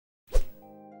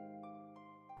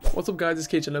What's up guys, it's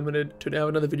KhUnlimited. Today I have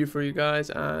another video for you guys,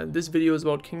 and this video is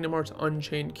about Kingdom Hearts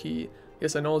Unchained Key.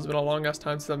 Yes, I know it's been a long ass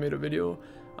time since I made a video.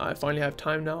 I finally have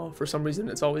time now. For some reason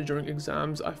it's always during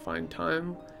exams I find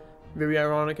time. Very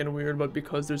ironic and weird, but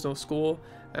because there's no school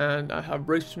and I have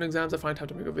breaks between exams, I find time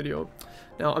to make a video.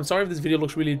 Now I'm sorry if this video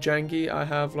looks really janky.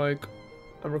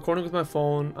 I'm recording with my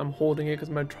phone, I'm holding it because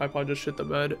my tripod just shit the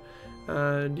bed.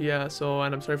 And yeah,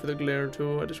 and I'm sorry for the glare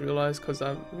too. I just realized because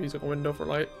I'm using a window for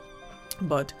light.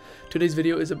 But today's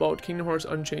video is about Kingdom Hearts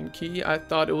Unchained Key. I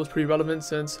thought it was pretty relevant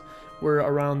since we're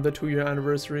around the 2-year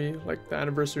anniversary, like the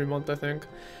anniversary month I think.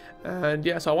 And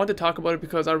yeah, so I wanted to talk about it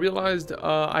because I realized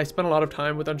I spent a lot of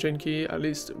time with Unchained Key, at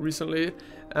least recently,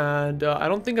 and I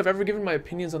don't think I've ever given my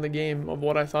opinions on the game of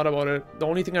what I thought about it. The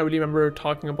only thing I really remember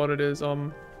talking about it is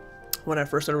when I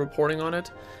first started reporting on it,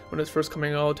 when it was first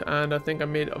coming out, and I think I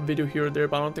made a video here or there,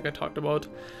 but I don't think I talked about,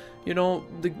 you know,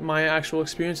 my actual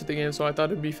experience with the game. So I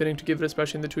thought it'd be fitting to give it,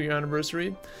 especially in the 2-year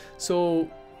anniversary. So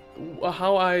what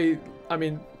I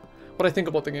think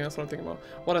about the game, that's what I'm thinking about.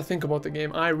 What I think about the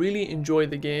game, I really enjoy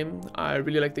the game. I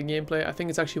really like the gameplay. I think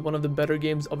it's actually one of the better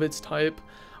games of its type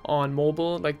on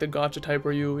mobile, like the gacha type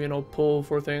where you know, pull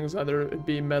for things, either it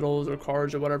be medals or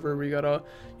cards or whatever, where you gotta,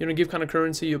 you know, give kind of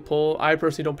currency, you pull. I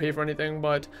personally don't pay for anything,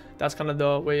 but that's kind of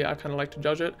the way I kind of like to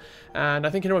judge it. And I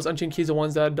think Kingdom Hearts Unchained Key is the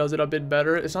ones that does it a bit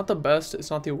better. It's not the best,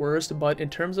 it's not the worst, but in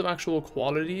terms of actual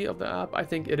quality of the app, I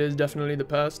think it is definitely the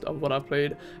best of what I've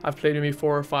played. I've played maybe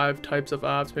 4 or 5 types of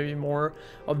apps, maybe more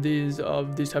of these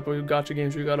type of gacha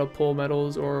games where you gotta pull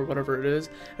medals or whatever it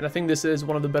is. And I think this is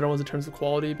one of the better ones in terms of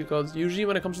quality, because usually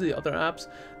when it comes to the other apps,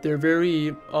 they're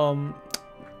very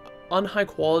unhigh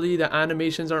quality. The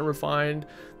animations aren't refined,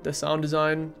 the sound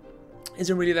design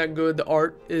isn't really that good, the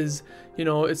art is, you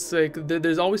know, it's like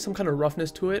there's always some kind of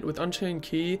roughness to it. With Unchained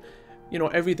Key, you know,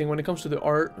 everything, when it comes to the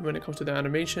art, when it comes to the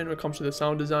animation, when it comes to the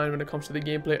sound design, when it comes to the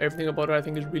gameplay, everything about it I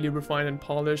think is really refined and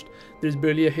polished. There's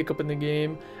barely a hiccup in the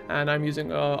game, and I'm using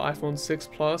iPhone 6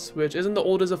 Plus, which isn't the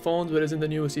oldest of phones, but isn't the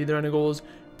newest either, and it goes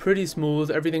pretty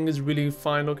smooth. Everything is really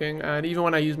fine looking, and even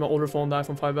when I use my older phone, the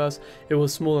iPhone 5S, it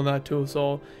was smooth on that too.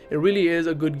 So it really is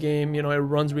a good game. You know, it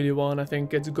runs really well, and I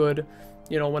think it's good,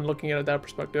 you know, when looking at it that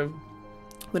perspective.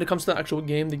 When it comes to the actual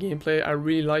game, the gameplay, I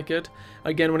really like it.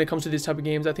 Again, when it comes to these type of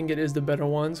games, I think it is the better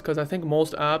ones, because I think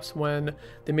most apps, when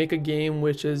they make a game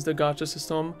which is the gacha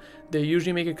system, they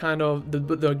usually make it kind of, the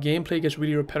gameplay gets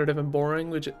really repetitive and boring,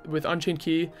 which with Unchained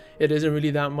Key, it isn't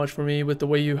really that much for me, with the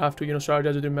way you have to, you know,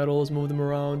 strategize with your medals, move them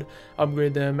around,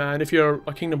 upgrade them. And if you're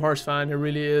a Kingdom Hearts fan, it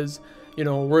really is, you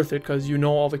know, worth it, because you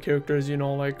know all the characters, you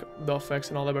know, like the effects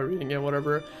and all that by reading it,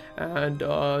 whatever, and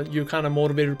you're kind of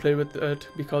motivated to play with it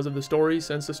because of the story,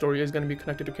 since the story is going to be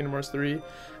connected to Kingdom Hearts 3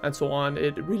 and so on.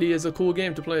 It really is a cool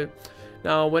game to play.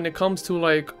 Now, when it comes to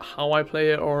like how I play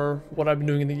it or what I've been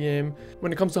doing in the game,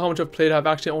 when it comes to how much I've played, I've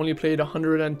actually only played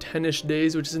 110-ish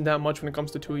days, which isn't that much when it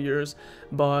comes to 2 years.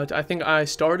 But I think I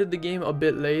started the game a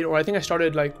bit late, or I think I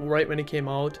started like right when it came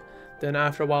out. Then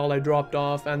after a while I dropped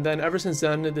off, and then ever since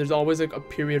then there's always like a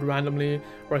period randomly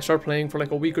where I start playing for like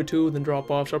a week or two, then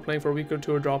drop off, start playing for a week or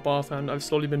two, or drop off, and I've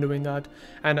slowly been doing that.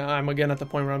 And I'm again at the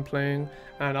point where I'm playing,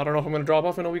 and I don't know if I'm going to drop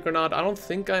off in a week or not. I don't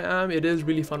think I am. It is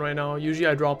really fun right now. Usually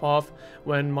I drop off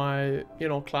when my, you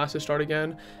know, classes start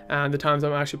again, and the times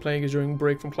I'm actually playing is during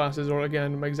break from classes, or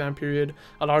again my exam period.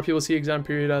 A lot of people see exam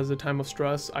period as a time of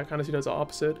stress. I kind of see it as the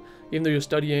opposite. Even though you're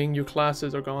studying, your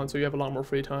classes are gone, so you have a lot more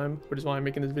free time, which is why I'm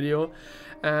making this video.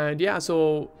 And yeah,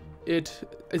 so it's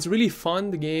really fun,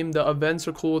 the game. The events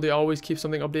are cool. They always keep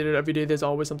something updated every day. There's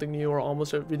always something new, or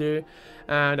almost every day.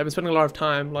 And I've been spending a lot of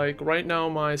time, like right now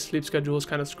my sleep schedule is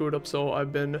kind of screwed up, so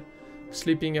I've been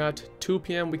sleeping at 2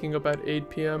 p.m, waking up at 8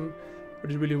 p.m,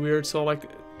 which is really weird. So like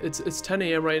it's 10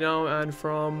 a.m right now, and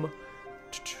from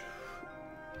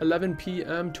 11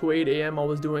 p.m. to 8 a.m. I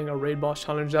was doing a raid boss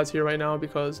challenge that's here right now,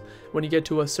 because when you get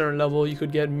to a certain level you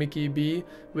could get Mickey B,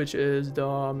 which is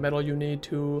the medal you need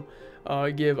to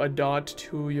give a dot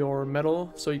to your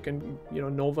medal so you can, you know,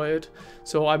 Nova it.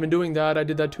 So I've been doing that. I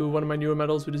did that to one of my newer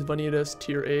medals, which is Vanitas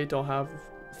tier 8. I'll have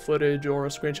footage or a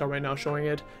screenshot right now showing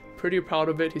it. Pretty proud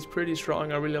of it. He's pretty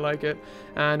strong. I really like it,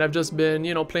 and I've just been,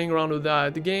 you know, playing around with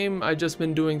that. The game, I've just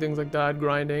been doing things like that,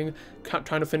 grinding,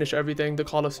 trying to finish everything. The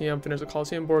Coliseum, finish the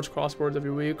Coliseum boards, crossboards every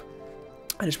week,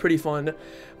 and it's pretty fun.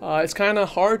 It's kind of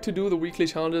hard to do the weekly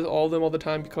challenges, all of them all the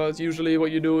time, because usually what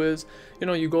you do is, you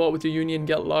know, you go out with your union,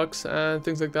 get Lux and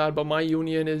things like that, but my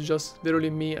union is just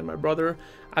literally me and my brother.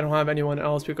 I don't have anyone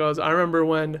else, because I remember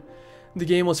when the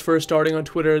game was first starting on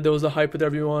Twitter, there was a hype with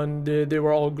everyone. They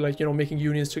were all like, you know, making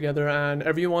unions together, and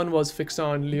everyone was fixed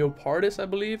on Leopardus, I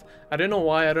believe. I don't know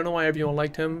why. I don't know why everyone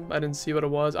liked him. I didn't see what it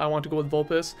was. I want to go with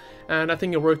Vulpes, and I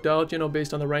think it worked out, you know,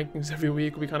 based on the rankings every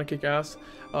week. We kind of kick ass.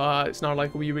 It's not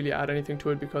like we really add anything to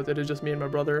it because it is just me and my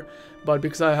brother. But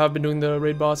because I have been doing the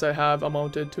raid boss, I have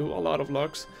amounted to a lot of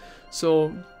lux.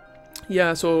 So,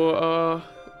 yeah, so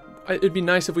it'd be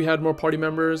nice if we had more party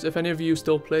members. If any of you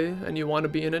still play and you want to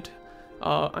be in it,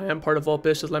 I am part of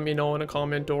Vulpes, just let me know in a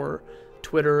comment or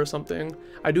Twitter or something.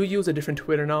 I do use a different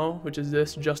Twitter now, which is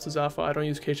this, Just as Alpha. I don't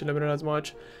use KhUnlimited as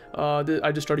much.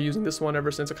 I just started using this one ever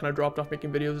since I kind of dropped off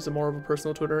making videos. It's more of a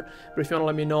personal Twitter. But if you want to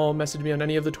let me know, message me on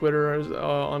any of the Twitters,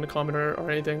 on the comment or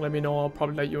anything, let me know. I'll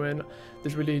probably let you in.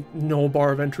 There's really no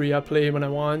bar of entry. I play when I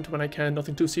want, when I can.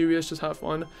 Nothing too serious, just have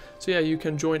fun. So yeah, you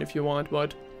can join if you want,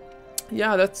 but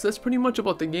yeah, that's pretty much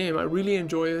about the game. I really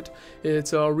enjoy it.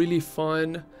 It's really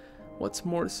fun. What's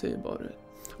more to say about it?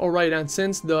 Alright, and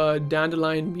since the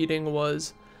Dandelion meeting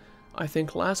was, I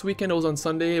think last weekend, it was on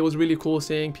Sunday, it was really cool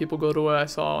seeing people go to it. I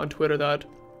saw on Twitter that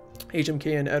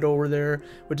HMK and Edo were there,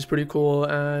 which is pretty cool,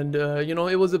 and you know,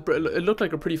 it looked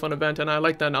like a pretty fun event, and I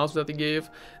liked the announcement that they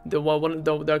gave. The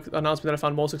announcement that I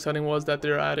found most exciting was that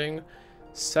they're adding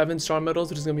 7 star medals,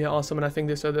 which is going to be awesome, and I think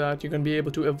they said that you're going to be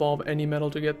able to evolve any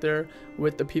medal to get there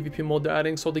with the PvP mode they're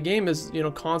adding. So the game is, you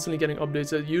know, constantly getting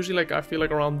updates. Usually, like, I feel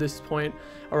like around this point,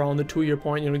 around the 2-year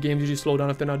point, you know, games usually slow down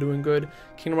if they're not doing good.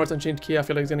 Kingdom Hearts Unchained Key, I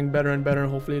feel like it's getting better and better, and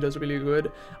hopefully it does really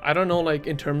good. I don't know, like,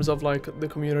 in terms of, like, the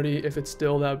community, if it's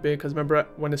still that big, because remember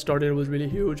when it started, it was really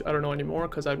huge. I don't know anymore,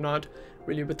 because I'm not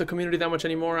really with the community that much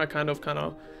anymore. I kind of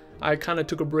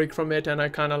took a break from it, and I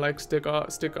kind of, like,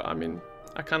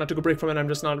 I kind of took a break from it. I'm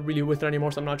just not really with it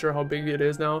anymore, so I'm not sure how big it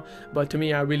is now. But to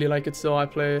me, I really like it still. I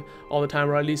play all the time,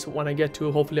 or at least when I get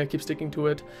to, hopefully I keep sticking to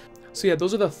it. So yeah,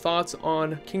 those are the thoughts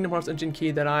on Kingdom Hearts Unchained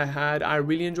Key that I had. I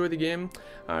really enjoy the game.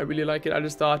 I really like it. I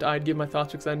just thought I'd give my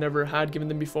thoughts because I never had given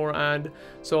them before. And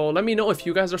so let me know if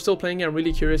you guys are still playing it. I'm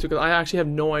really curious because I actually have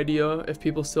no idea if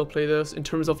people still play this in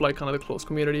terms of like kind of the close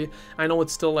community. I know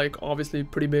it's still like obviously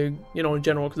pretty big, you know, in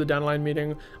general, because the Dandelion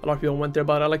meeting, a lot of people went there,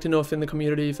 but I'd like to know if in the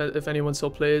community, if anyone still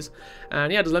plays.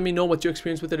 And yeah, just let me know what you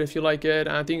experience with it, if you like it.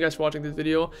 And thank you guys for watching this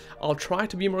video. I'll try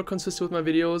to be more consistent with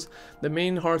my videos. The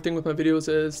main hard thing with my videos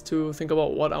is to think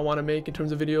about what I want to make in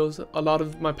terms of videos. A lot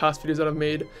of my past videos that I've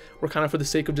made were kind of for the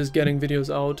sake of just getting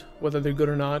videos out, whether they're good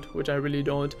or not, which I really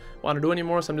don't want to do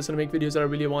anymore. So I'm just going to make videos that I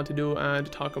really want to do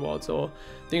and talk about. So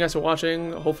thank you guys for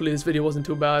watching. Hopefully this video wasn't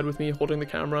too bad with me holding the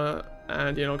camera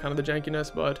and, you know, kind of the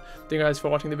jankiness, but thank you guys for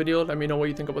watching the video. Let me know what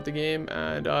you think about the game,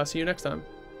 and see you next time.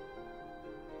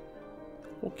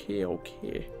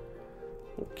 Okay.